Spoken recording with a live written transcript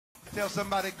Tell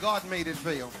somebody God made it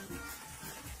fail.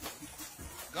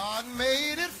 God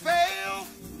made it fail.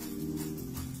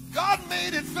 God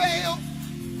made it fail.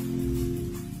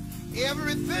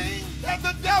 Everything that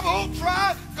the devil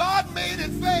tried, God made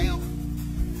it fail.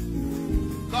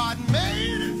 God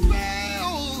made it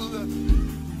fail.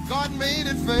 God made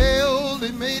it fail.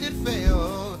 He made it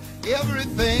fail.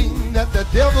 Everything that the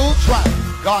devil tried,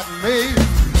 God made it.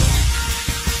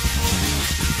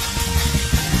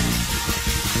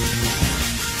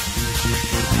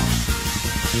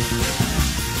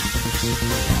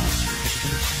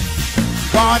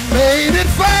 God made it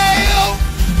fail.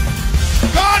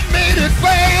 God made it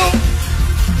fail.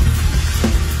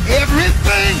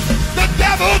 Everything the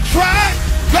devil tried,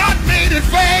 God made it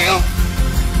fail.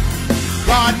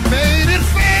 God made it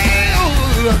fail.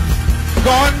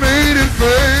 God made it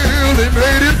fail. He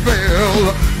made it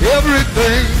fail.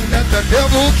 Everything that the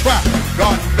devil tried,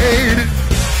 God made it.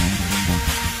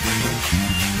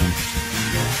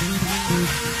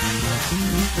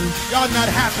 Y'all not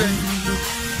happy?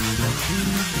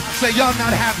 I say y'all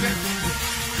not happy?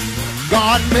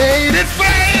 God made it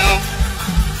fail.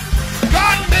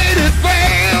 God made it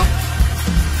fail.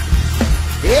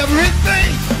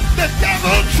 Everything the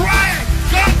devil tried,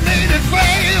 God made it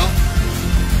fail.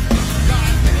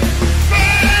 God made it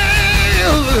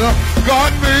fail.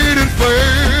 God made it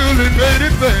fail. He made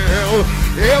it fail.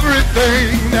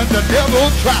 Everything that the devil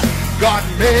tried, God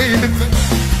made it fail.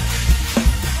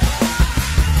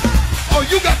 Oh,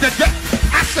 you got the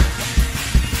I said,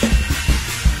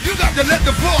 you got to let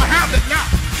the floor have it now.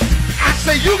 I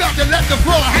say you got to let the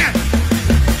floor have it.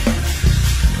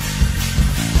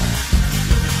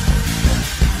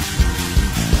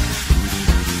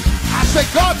 I said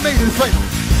God made it fail.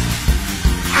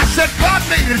 I said God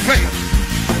made it fail.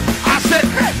 I said,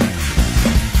 hey.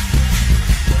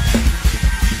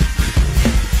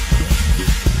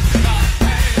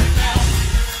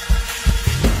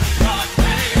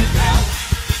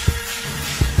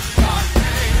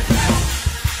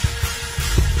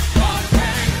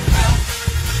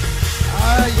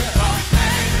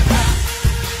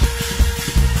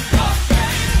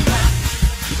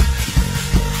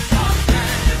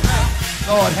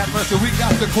 Lord have mercy, we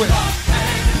got to quit.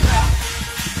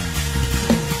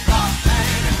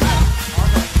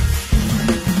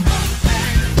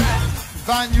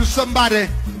 Find you somebody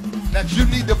that you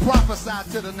need to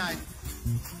prophesy to tonight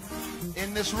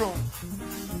in this room.